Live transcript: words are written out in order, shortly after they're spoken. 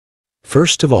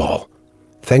First of all,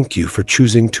 thank you for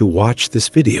choosing to watch this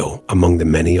video among the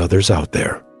many others out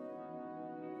there.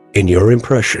 In your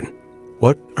impression,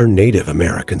 what are Native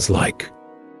Americans like?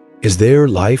 Is their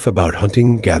life about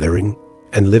hunting, gathering,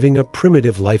 and living a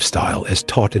primitive lifestyle as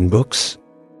taught in books?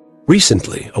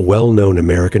 Recently, a well-known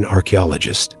American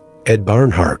archaeologist, Ed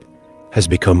Barnhart, has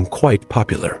become quite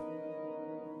popular.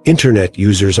 Internet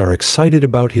users are excited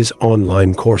about his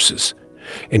online courses,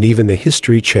 and even the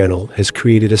History Channel has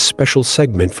created a special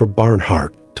segment for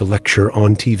Barnhart to lecture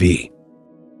on TV.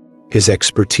 His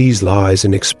expertise lies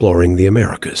in exploring the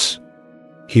Americas.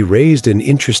 He raised an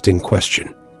interesting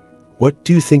question. What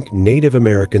do you think Native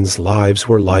Americans' lives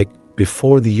were like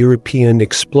before the European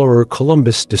explorer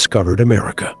Columbus discovered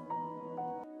America?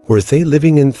 Were they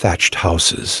living in thatched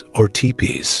houses or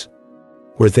teepees?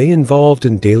 Were they involved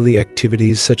in daily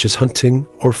activities such as hunting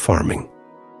or farming?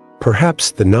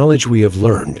 Perhaps the knowledge we have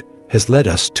learned has led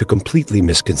us to completely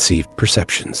misconceived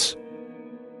perceptions.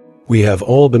 We have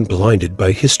all been blinded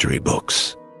by history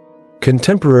books.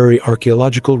 Contemporary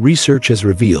archaeological research has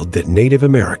revealed that Native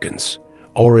Americans,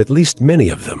 or at least many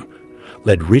of them,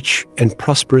 led rich and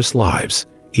prosperous lives,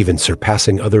 even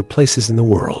surpassing other places in the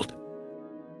world.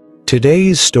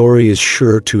 Today's story is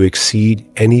sure to exceed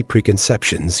any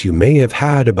preconceptions you may have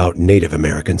had about Native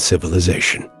American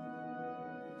civilization.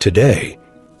 Today,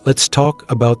 let's talk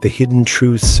about the hidden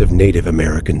truths of Native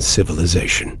American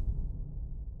civilization.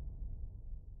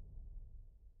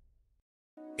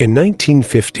 In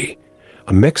 1950,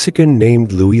 a Mexican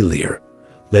named Louis Lear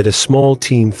led a small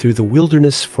team through the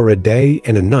wilderness for a day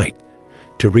and a night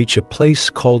to reach a place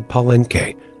called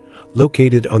Palenque,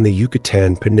 located on the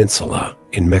Yucatan Peninsula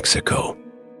in Mexico.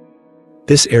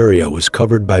 This area was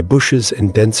covered by bushes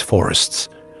and dense forests,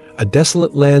 a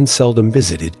desolate land seldom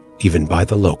visited even by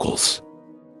the locals.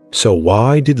 So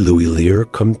why did Louis Lear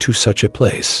come to such a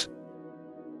place?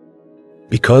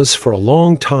 Because for a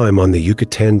long time on the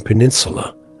Yucatan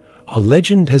Peninsula, a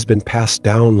legend has been passed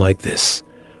down like this: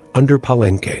 under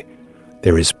Palenque,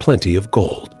 there is plenty of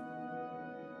gold.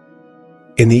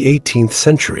 In the 18th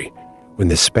century, when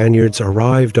the Spaniards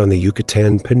arrived on the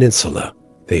Yucatan Peninsula,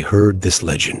 they heard this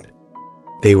legend.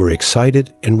 They were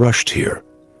excited and rushed here,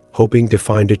 hoping to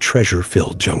find a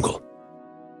treasure-filled jungle.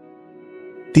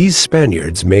 These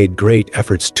Spaniards made great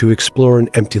efforts to explore an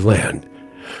empty land,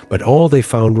 but all they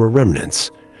found were remnants,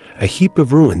 a heap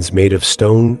of ruins made of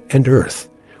stone and earth,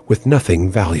 with nothing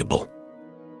valuable.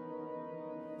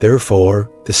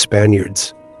 Therefore, the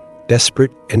Spaniards,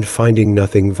 desperate and finding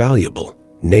nothing valuable,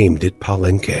 named it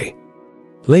Palenque.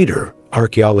 Later,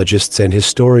 archaeologists and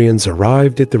historians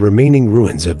arrived at the remaining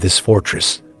ruins of this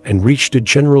fortress and reached a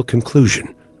general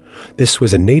conclusion. This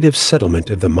was a native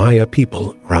settlement of the Maya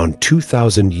people around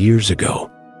 2,000 years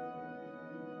ago.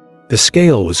 The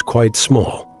scale was quite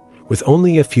small, with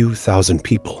only a few thousand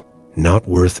people, not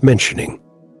worth mentioning.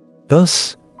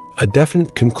 Thus, a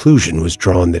definite conclusion was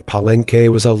drawn that Palenque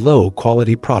was a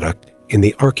low-quality product in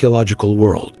the archaeological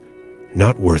world,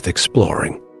 not worth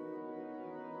exploring.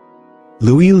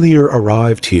 Louis Lear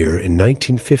arrived here in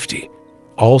 1950,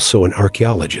 also an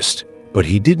archaeologist, but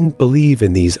he didn't believe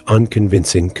in these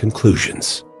unconvincing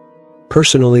conclusions.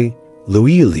 Personally,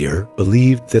 Louis Lear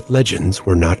believed that legends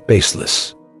were not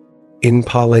baseless. In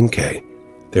Palenque,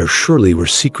 there surely were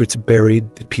secrets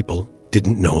buried that people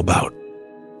didn't know about.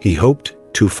 He hoped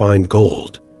to find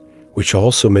gold, which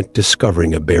also meant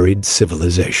discovering a buried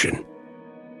civilization.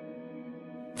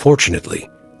 Fortunately,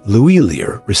 Louis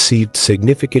Lear received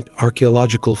significant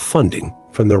archaeological funding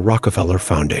from the Rockefeller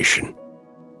Foundation.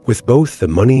 With both the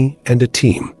money and a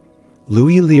team,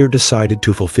 Louis Lear decided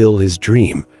to fulfill his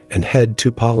dream and head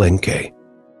to Palenque.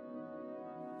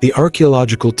 The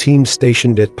archaeological team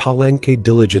stationed at Palenque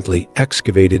diligently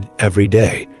excavated every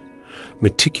day,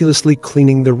 meticulously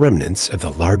cleaning the remnants of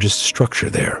the largest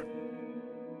structure there.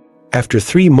 After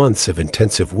 3 months of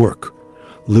intensive work,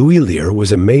 Louis Lear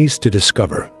was amazed to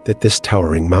discover that this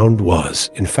towering mound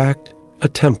was, in fact, a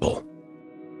temple.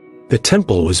 The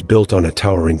temple was built on a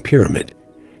towering pyramid,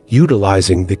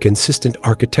 utilizing the consistent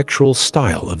architectural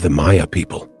style of the Maya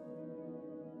people.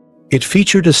 It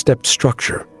featured a stepped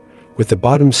structure, with the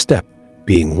bottom step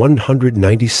being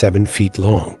 197 feet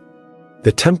long.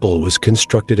 The temple was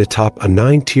constructed atop a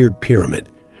 9-tiered pyramid,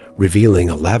 revealing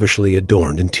a lavishly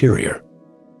adorned interior.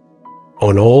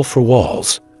 On all 4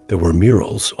 walls, there were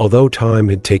murals, although time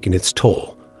had taken its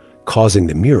toll, causing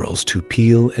the murals to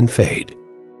peel and fade.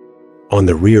 On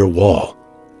the rear wall,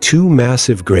 2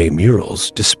 massive gray murals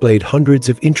displayed hundreds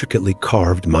of intricately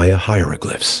carved Maya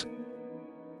hieroglyphs.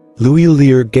 Louis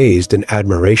Lear gazed in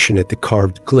admiration at the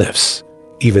carved glyphs,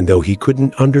 even though he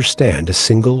couldn't understand a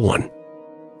single one.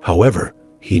 However,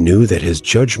 he knew that his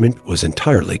judgment was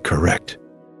entirely correct.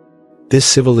 This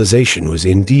civilization was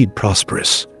indeed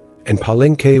prosperous, and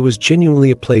Palenque was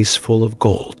genuinely a place full of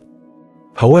gold.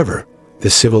 However, the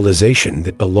civilization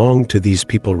that belonged to these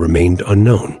people remained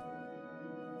unknown.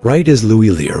 Right as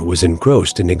Louis Lear was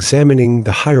engrossed in examining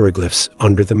the hieroglyphs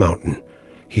under the mountain,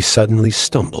 he suddenly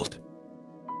stumbled.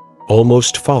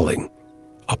 Almost falling,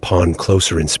 upon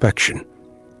closer inspection,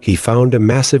 he found a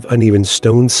massive uneven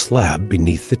stone slab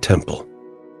beneath the temple.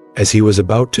 As he was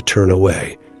about to turn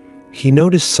away, he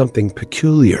noticed something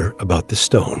peculiar about the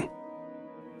stone.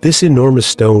 This enormous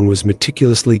stone was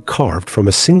meticulously carved from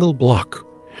a single block,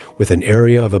 with an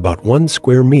area of about 1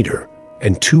 square meter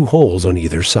and 2 holes on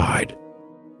either side.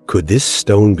 Could this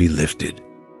stone be lifted?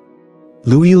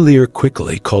 Louis Lear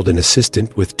quickly called an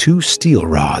assistant with 2 steel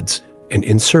rods and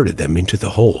inserted them into the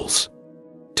holes.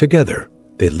 Together,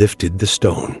 they lifted the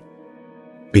stone.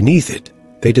 Beneath it,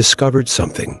 they discovered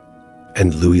something,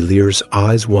 and Louis Lear's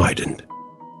eyes widened.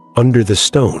 Under the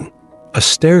stone, a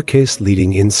staircase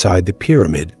leading inside the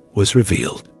pyramid was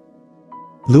revealed.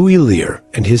 Louis Lear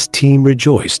and his team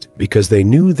rejoiced because they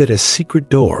knew that a secret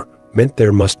door meant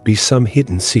there must be some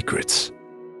hidden secrets.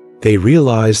 They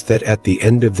realized that at the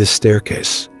end of this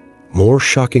staircase, more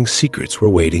shocking secrets were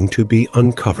waiting to be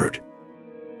uncovered.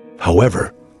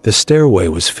 However, the stairway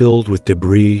was filled with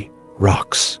debris,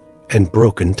 rocks, and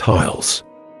broken tiles.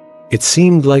 It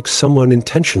seemed like someone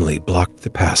intentionally blocked the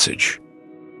passage.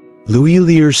 Louis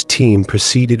Lear's team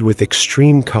proceeded with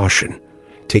extreme caution,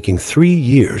 taking 3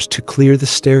 years to clear the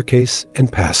staircase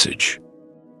and passage.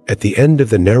 At the end of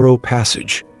the narrow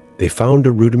passage, they found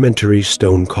a rudimentary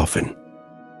stone coffin.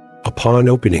 Upon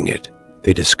opening it,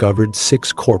 they discovered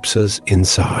 6 corpses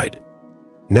inside.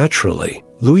 Naturally,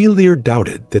 Louis Lear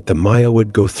doubted that the Maya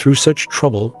would go through such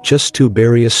trouble just to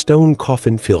bury a stone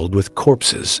coffin filled with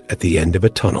corpses at the end of a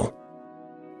tunnel.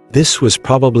 This was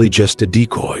probably just a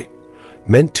decoy,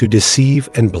 meant to deceive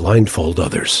and blindfold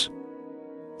others.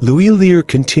 Louis Lear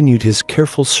continued his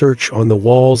careful search on the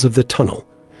walls of the tunnel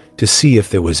to see if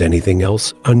there was anything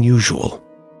else unusual.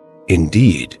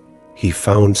 Indeed, he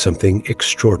found something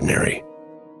extraordinary.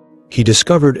 He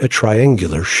discovered a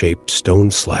triangular-shaped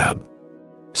stone slab.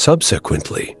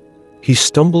 Subsequently, he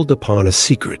stumbled upon a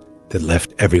secret that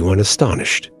left everyone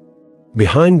astonished.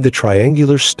 Behind the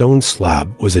triangular stone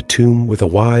slab was a tomb with a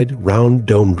wide, round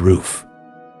domed roof.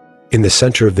 In the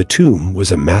center of the tomb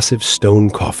was a massive stone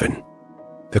coffin.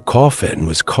 The coffin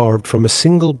was carved from a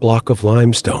single block of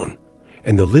limestone,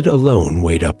 and the lid alone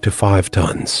weighed up to 5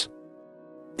 tons.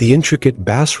 The intricate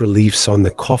bas-reliefs on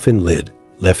the coffin lid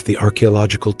left the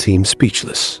archaeological team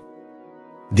speechless.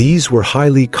 These were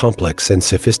highly complex and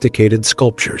sophisticated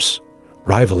sculptures,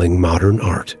 rivaling modern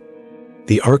art.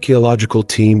 The archaeological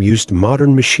team used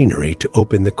modern machinery to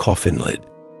open the coffin lid.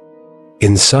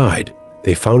 Inside,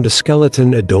 they found a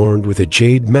skeleton adorned with a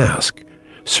jade mask,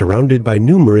 surrounded by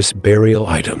numerous burial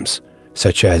items,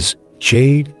 such as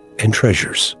jade and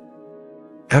treasures.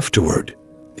 Afterward,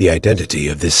 the identity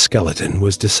of this skeleton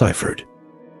was deciphered.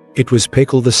 It was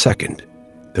Tearful II,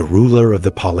 the ruler of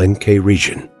the Palenque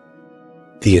region.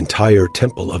 The entire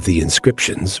Temple of the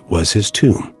Inscriptions was his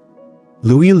tomb.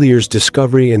 Louis Lear's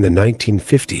discovery in the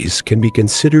 1950s can be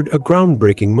considered a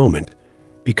groundbreaking moment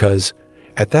because,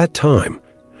 at that time,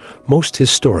 most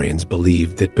historians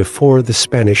believed that before the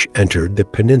Spanish entered the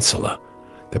peninsula,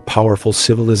 the powerful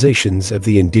civilizations of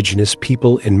the indigenous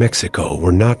people in Mexico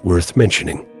were not worth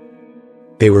mentioning.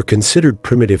 They were considered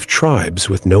primitive tribes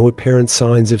with no apparent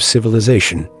signs of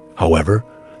civilization. However,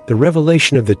 the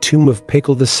revelation of the tomb of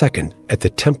Tearful II at the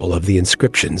Temple of the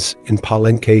Inscriptions in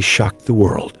Palenque shocked the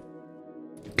world.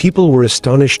 People were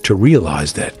astonished to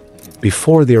realize that,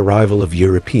 before the arrival of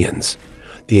Europeans,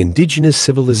 the indigenous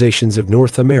civilizations of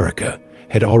North America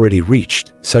had already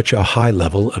reached such a high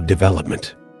level of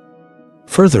development.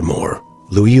 Furthermore,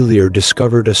 Louis Lear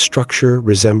discovered a structure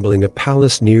resembling a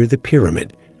palace near the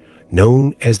pyramid,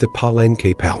 known as the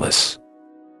Palenque Palace.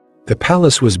 The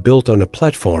palace was built on a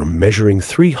platform measuring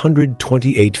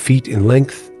 328 feet in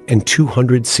length and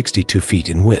 262 feet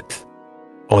in width.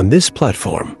 On this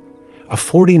platform, a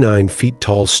 49 feet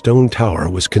tall stone tower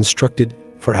was constructed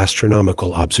for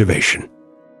astronomical observation.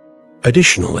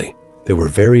 Additionally, there were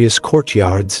various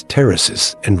courtyards,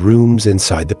 terraces, and rooms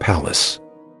inside the palace.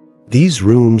 These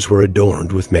rooms were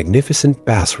adorned with magnificent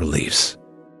bas-reliefs.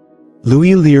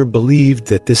 Louis Lear believed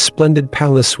that this splendid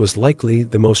palace was likely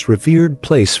the most revered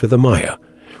place for the Maya,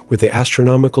 with the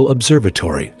astronomical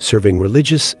observatory serving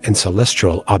religious and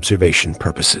celestial observation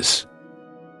purposes.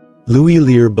 Louis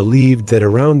Lear believed that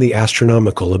around the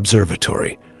astronomical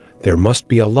observatory, there must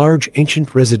be a large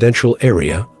ancient residential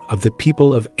area of the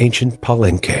people of ancient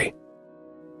Palenque.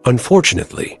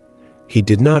 Unfortunately, he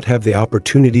did not have the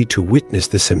opportunity to witness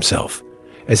this himself,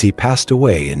 as he passed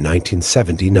away in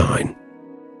 1979.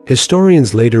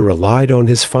 Historians later relied on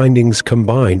his findings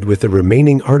combined with the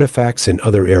remaining artifacts in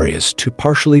other areas to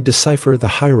partially decipher the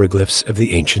hieroglyphs of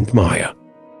the ancient Maya.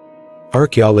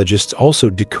 Archaeologists also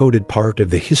decoded part of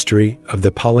the history of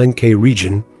the Palenque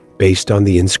region based on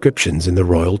the inscriptions in the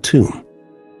royal tomb.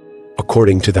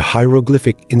 According to the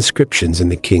hieroglyphic inscriptions in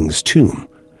the king's tomb,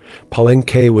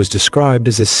 Palenque was described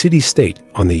as a city-state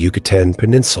on the Yucatan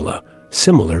Peninsula,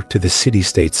 similar to the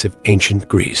city-states of ancient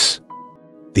Greece.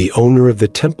 The owner of the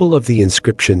Temple of the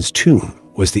Inscriptions tomb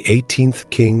was the 18th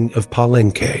king of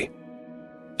Palenque.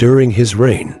 During his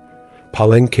reign,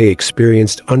 Palenque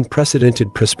experienced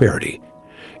unprecedented prosperity,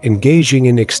 engaging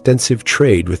in extensive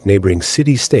trade with neighboring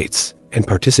city-states and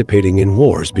participating in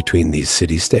wars between these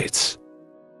city-states.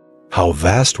 How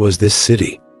vast was this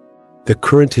city? The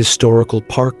current historical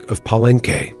park of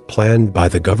Palenque, planned by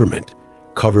the government,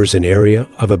 covers an area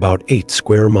of about 8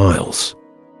 square miles.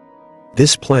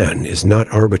 This plan is not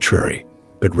arbitrary,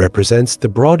 but represents the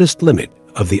broadest limit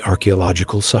of the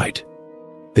archaeological site.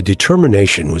 The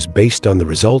determination was based on the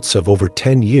results of over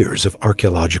 10 years of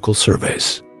archaeological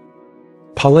surveys.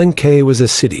 Palenque was a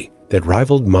city that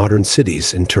rivaled modern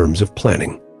cities in terms of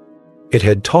planning. It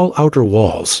had tall outer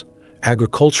walls,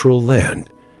 agricultural land,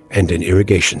 and an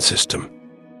irrigation system.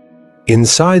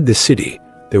 Inside the city,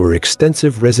 there were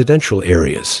extensive residential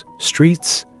areas,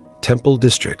 streets, temple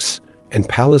districts, and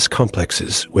palace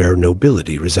complexes where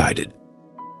nobility resided.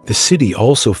 The city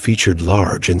also featured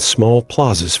large and small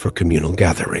plazas for communal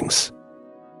gatherings.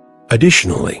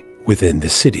 Additionally, within the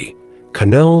city,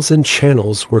 canals and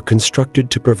channels were constructed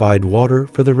to provide water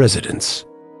for the residents.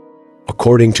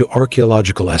 According to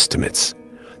archaeological estimates,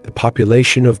 the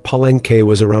population of Palenque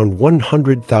was around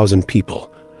 100,000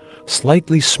 people,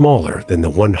 slightly smaller than the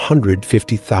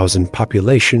 150,000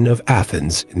 population of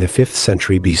Athens in the 5th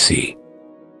century BC.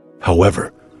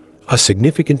 However, a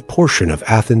significant portion of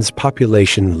Athens'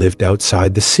 population lived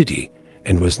outside the city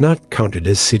and was not counted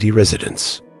as city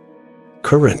residents.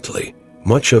 Currently,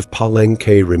 much of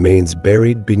Palenque remains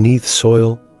buried beneath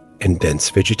soil and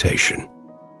dense vegetation.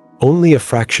 Only a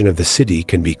fraction of the city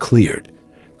can be cleared,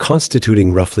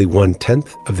 constituting roughly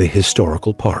 1/10 of the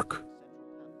historical park.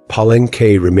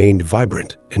 Palenque remained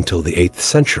vibrant until the 8th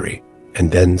century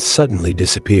and then suddenly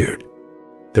disappeared.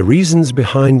 The reasons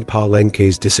behind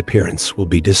Palenque's disappearance will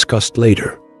be discussed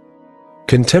later.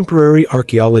 Contemporary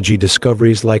archaeology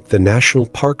discoveries like the National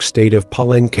Park State of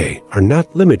Palenque are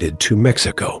not limited to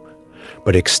Mexico,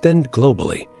 but extend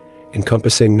globally,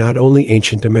 encompassing not only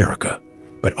ancient America,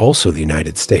 but also the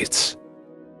United States.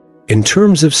 In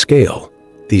terms of scale,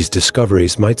 these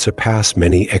discoveries might surpass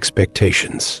many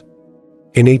expectations.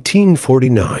 In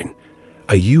 1849,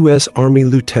 a U.S. Army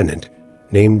lieutenant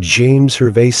named James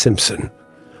Hervey Simpson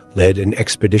led an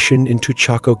expedition into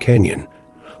Chaco Canyon,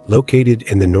 located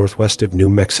in the northwest of New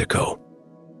Mexico.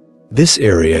 This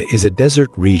area is a desert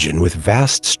region with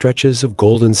vast stretches of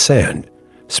golden sand,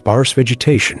 sparse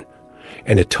vegetation,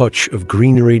 and a touch of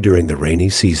greenery during the rainy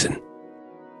season.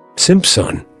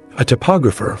 Simpson, a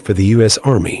topographer for the U.S.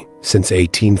 Army since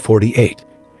 1848,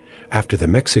 after the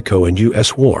Mexico and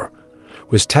U.S. War,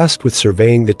 was tasked with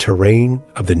surveying the terrain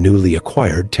of the newly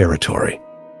acquired territory.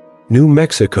 New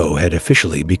Mexico had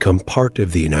officially become part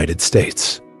of the United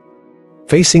States.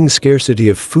 Facing scarcity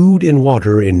of food and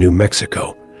water in New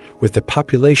Mexico, with the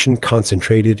population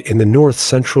concentrated in the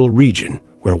north-central region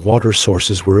where water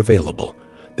sources were available,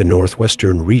 the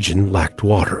northwestern region lacked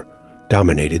water,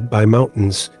 dominated by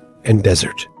mountains and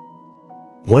desert.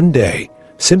 One day,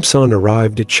 Simpson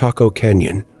arrived at Chaco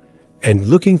Canyon and,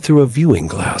 looking through a viewing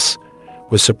glass,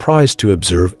 was surprised to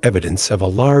observe evidence of a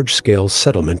large-scale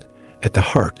settlement at the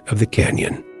heart of the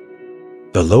canyon.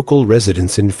 The local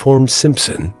residents informed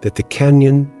Simpson that the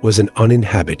canyon was an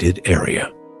uninhabited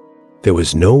area. There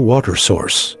was no water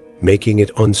source, making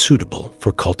it unsuitable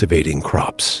for cultivating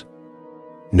crops.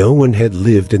 No one had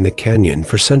lived in the canyon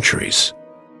for centuries.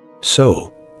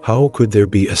 So, how could there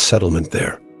be a settlement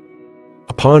there?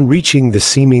 Upon reaching the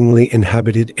seemingly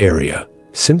inhabited area,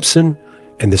 Simpson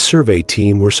and the survey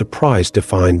team were surprised to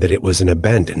find that it was an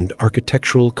abandoned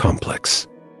architectural complex.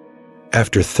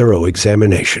 After thorough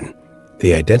examination,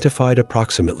 they identified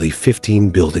approximately 15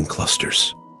 building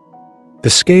clusters. The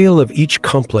scale of each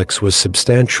complex was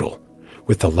substantial,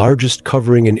 with the largest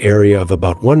covering an area of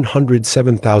about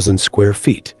 107,000 square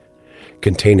feet,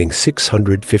 containing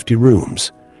 650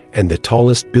 rooms, and the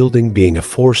tallest building being a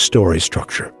 4-story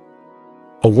structure.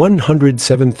 A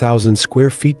 107,000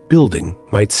 square feet building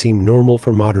might seem normal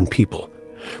for modern people,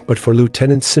 but for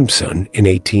Lieutenant Simpson in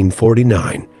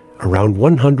 1849, around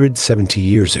 170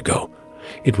 years ago,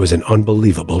 it was an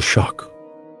unbelievable shock.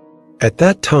 At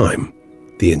that time,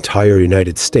 the entire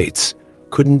United States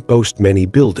couldn't boast many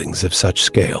buildings of such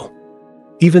scale.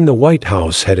 Even the White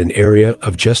House had an area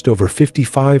of just over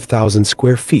 55,000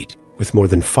 square feet with more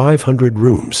than 500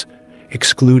 rooms,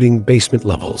 excluding basement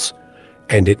levels,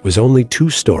 and it was only 2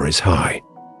 stories high.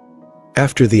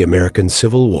 After the American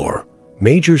Civil War,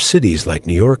 major cities like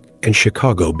New York and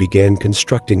Chicago began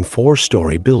constructing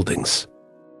 4-story buildings.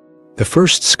 The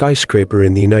first skyscraper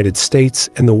in the United States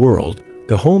and the world,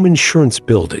 the Home Insurance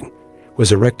Building,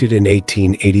 was erected in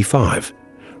 1885,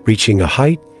 reaching a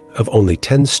height of only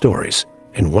 10 stories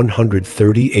and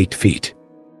 138 feet.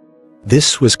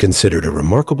 This was considered a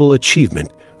remarkable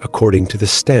achievement according to the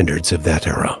standards of that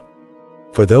era.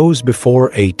 For those before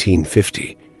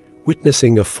 1850,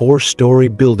 witnessing a 4-story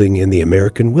building in the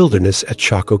American wilderness at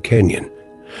Chaco Canyon,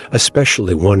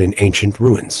 especially one in ancient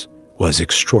ruins, was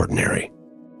extraordinary.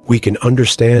 We can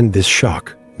understand this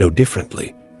shock no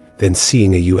differently than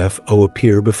seeing a UFO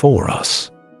appear before us.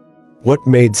 What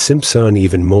made Simpson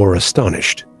even more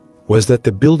astonished was that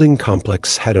the building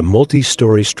complex had a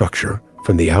multi-story structure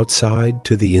from the outside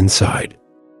to the inside.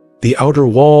 The outer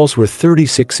walls were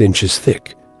 36 inches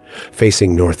thick,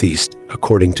 facing northeast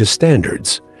according to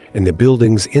standards, and the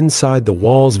buildings inside the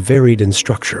walls varied in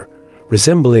structure,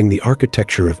 resembling the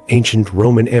architecture of ancient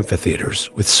Roman amphitheaters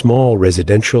with small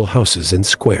residential houses and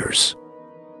squares.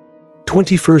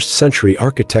 21st century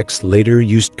architects later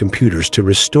used computers to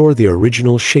restore the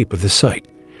original shape of the site,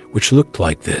 which looked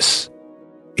like this.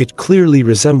 It clearly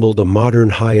resembled a modern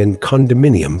high-end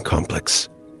condominium complex,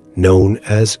 known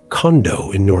as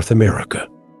condo in North America.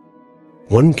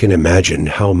 One can imagine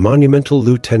how monumental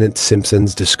Lieutenant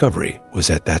Simpson's discovery was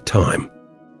at that time.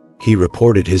 He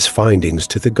reported his findings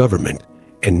to the government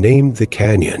and named the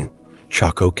canyon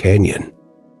Chaco Canyon.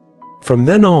 From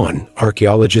then on,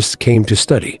 archaeologists came to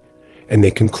study, and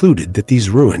they concluded that these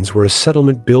ruins were a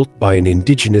settlement built by an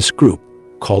indigenous group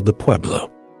called the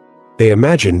Pueblo. They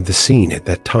imagined the scene at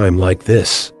that time like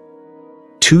this.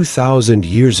 2,000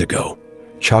 years ago,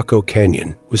 Chaco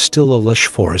Canyon was still a lush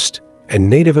forest, and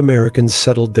Native Americans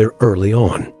settled there early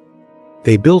on.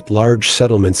 They built large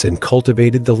settlements and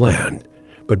cultivated the land,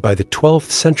 but by the 12th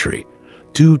century,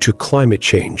 due to climate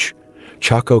change,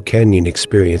 Chaco Canyon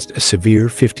experienced a severe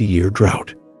 50-year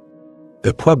drought.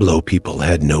 The Pueblo people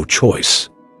had no choice.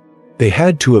 They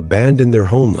had to abandon their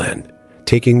homeland,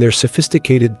 taking their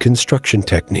sophisticated construction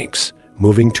techniques,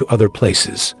 moving to other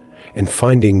places, and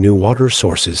finding new water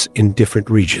sources in different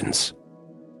regions.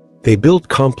 They built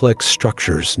complex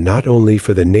structures not only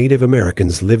for the Native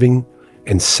Americans living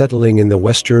and settling in the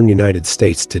western United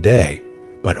States today,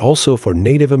 but also for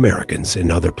Native Americans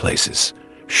in other places,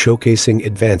 showcasing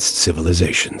advanced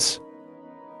civilizations.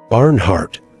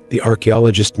 Barnhart, the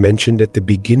archaeologist mentioned at the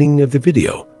beginning of the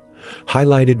video,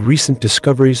 highlighted recent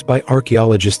discoveries by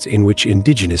archaeologists in which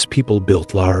indigenous people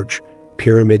built large,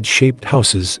 pyramid-shaped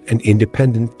houses and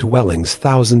independent dwellings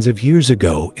thousands of years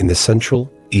ago in the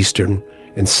central, eastern,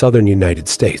 and southern United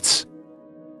States.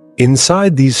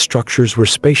 Inside these structures were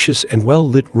spacious and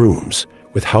well-lit rooms,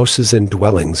 with houses and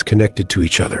dwellings connected to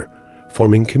each other,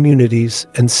 forming communities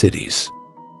and cities.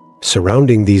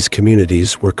 Surrounding these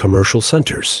communities were commercial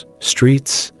centers,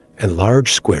 streets, and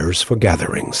large squares for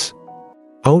gatherings.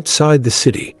 Outside the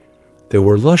city, there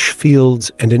were lush fields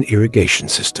and an irrigation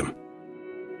system.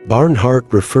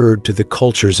 Barnhart referred to the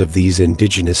cultures of these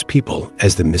indigenous people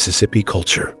as the Mississippi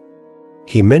culture.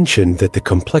 He mentioned that the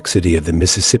complexity of the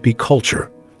Mississippi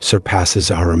culture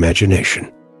surpasses our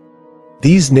imagination.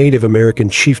 These Native American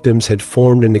chiefdoms had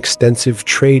formed an extensive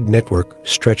trade network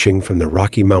stretching from the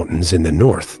Rocky Mountains in the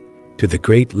north to the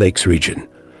Great Lakes region,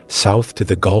 south to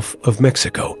the Gulf of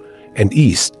Mexico, and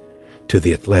east to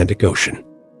the Atlantic Ocean.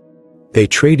 They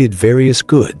traded various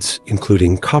goods,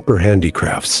 including copper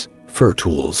handicrafts, fur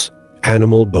tools,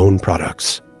 animal bone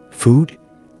products, food,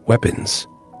 weapons,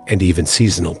 and even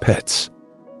seasonal pets.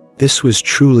 This was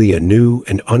truly a new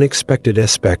and unexpected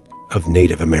aspect of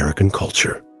Native American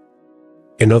culture.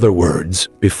 In other words,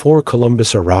 before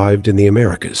Columbus arrived in the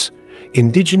Americas,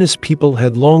 indigenous people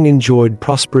had long enjoyed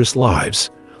prosperous lives,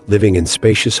 living in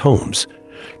spacious homes,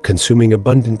 consuming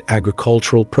abundant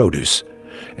agricultural produce,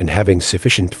 and having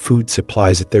sufficient food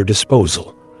supplies at their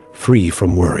disposal, free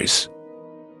from worries.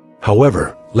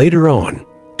 However, later on,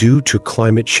 due to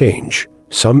climate change,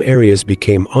 some areas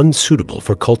became unsuitable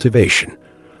for cultivation,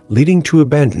 leading to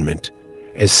abandonment,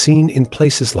 as seen in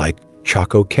places like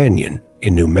Chaco Canyon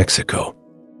in New Mexico.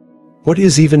 What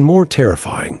is even more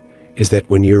terrifying is that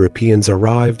when Europeans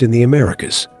arrived in the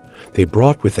Americas, they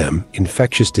brought with them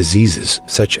infectious diseases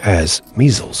such as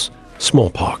measles,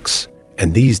 smallpox,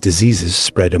 and these diseases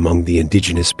spread among the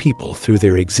indigenous people through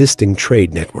their existing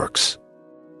trade networks,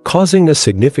 causing a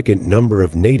significant number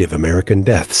of Native American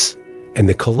deaths and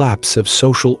the collapse of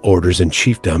social orders and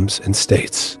chiefdoms and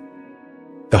states.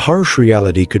 The harsh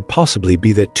reality could possibly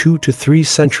be that 2 to 3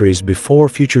 centuries before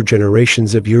future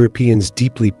generations of Europeans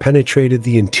deeply penetrated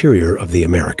the interior of the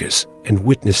Americas and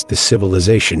witnessed the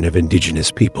civilization of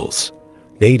indigenous peoples,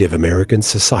 Native American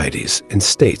societies and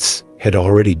states had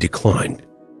already declined.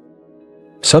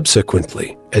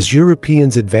 Subsequently, as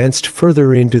Europeans advanced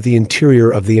further into the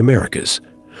interior of the Americas,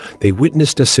 they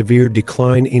witnessed a severe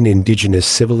decline in indigenous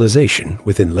civilization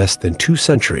within less than 2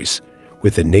 centuries,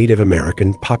 with the Native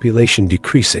American population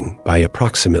decreasing by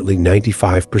approximately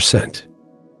 95%.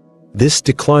 This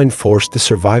decline forced the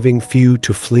surviving few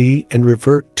to flee and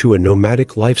revert to a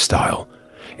nomadic lifestyle,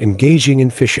 engaging in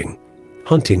fishing,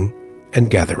 hunting, and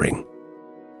gathering.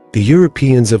 The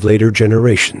Europeans of later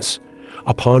generations,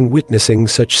 upon witnessing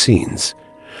such scenes,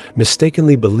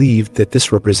 mistakenly believed that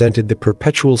this represented the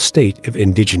perpetual state of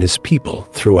indigenous people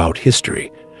throughout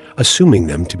history, assuming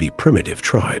them to be primitive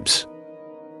tribes.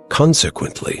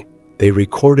 Consequently, they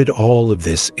recorded all of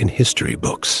this in history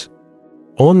books.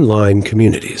 Online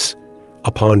communities,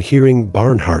 upon hearing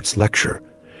Barnhart's lecture,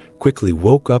 quickly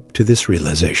woke up to this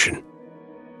realization.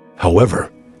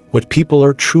 However, what people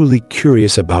are truly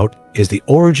curious about is the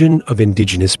origin of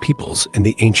indigenous peoples in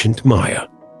the ancient Maya.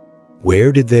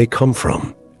 Where did they come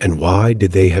from, and why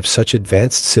did they have such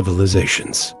advanced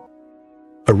civilizations?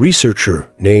 A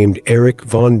researcher named Eric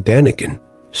von Daniken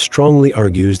strongly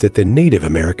argues that the Native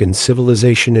American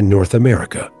civilization in North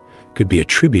America could be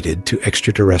attributed to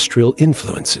extraterrestrial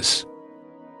influences.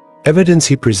 Evidence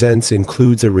he presents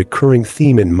includes a recurring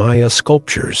theme in Maya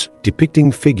sculptures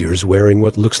depicting figures wearing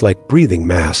what looks like breathing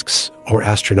masks or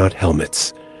astronaut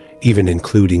helmets, even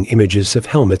including images of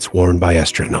helmets worn by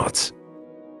astronauts.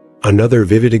 Another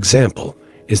vivid example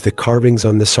is the carvings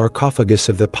on the sarcophagus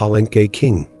of the Palenque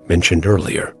king mentioned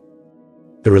earlier.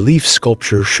 The relief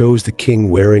sculpture shows the king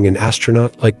wearing an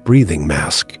astronaut-like breathing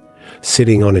mask,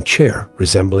 sitting on a chair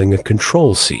resembling a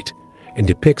control seat, and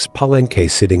depicts Palenque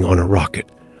sitting on a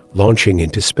rocket, launching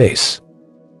into space.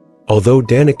 Although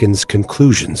Daniken's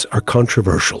conclusions are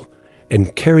controversial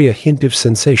and carry a hint of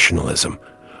sensationalism,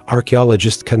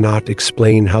 archaeologists cannot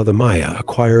explain how the Maya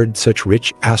acquired such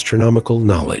rich astronomical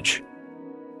knowledge.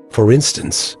 For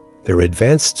instance, their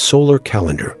advanced solar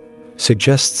calendar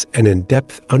suggests an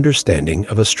in-depth understanding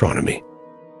of astronomy.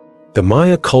 The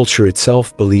Maya culture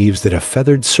itself believes that a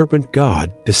feathered serpent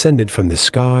god descended from the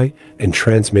sky and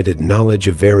transmitted knowledge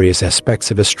of various aspects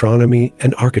of astronomy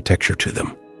and architecture to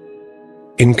them.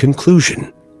 In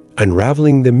conclusion,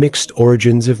 unraveling the mixed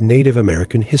origins of Native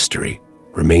American history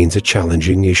remains a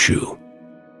challenging issue.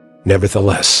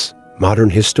 Nevertheless, modern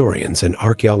historians and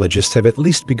archaeologists have at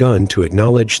least begun to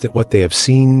acknowledge that what they have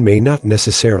seen may not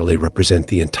necessarily represent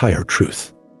the entire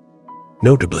truth.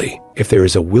 Notably, if there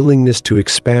is a willingness to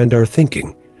expand our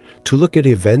thinking, to look at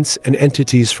events and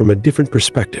entities from a different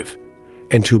perspective,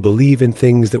 and to believe in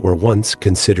things that were once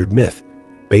considered myth,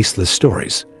 baseless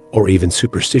stories, or even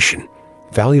superstition,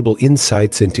 valuable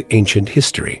insights into ancient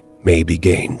history may be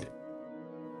gained.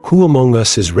 Who among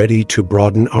us is ready to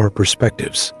broaden our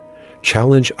perspectives,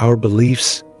 challenge our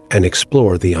beliefs, and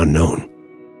explore the unknown?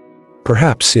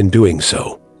 Perhaps in doing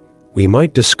so, we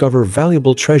might discover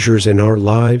valuable treasures in our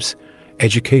lives,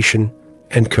 education,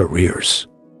 and careers.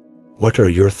 What are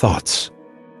your thoughts?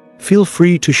 Feel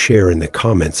free to share in the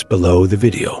comments below the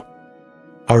video.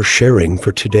 Our sharing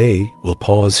for today will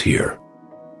pause here.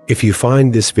 If you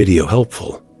find this video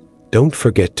helpful, don't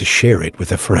forget to share it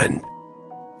with a friend.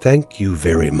 Thank you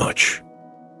very much.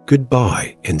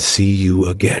 Goodbye and see you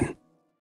again.